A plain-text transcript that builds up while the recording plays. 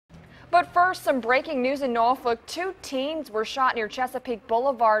But first, some breaking news in Norfolk. Two teens were shot near Chesapeake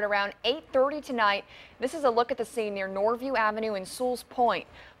Boulevard around 8:30 tonight. This is a look at the scene near Norview Avenue and Sewell's Point.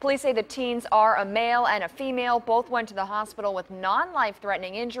 Police say the teens are a male and a female. Both went to the hospital with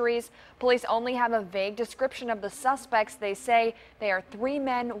non-life-threatening injuries. Police only have a vague description of the suspects. They say they are three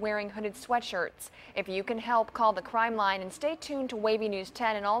men wearing hooded sweatshirts. If you can help, call the crime line and stay tuned to Wavy News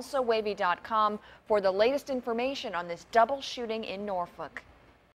 10 and also wavy.com for the latest information on this double shooting in Norfolk.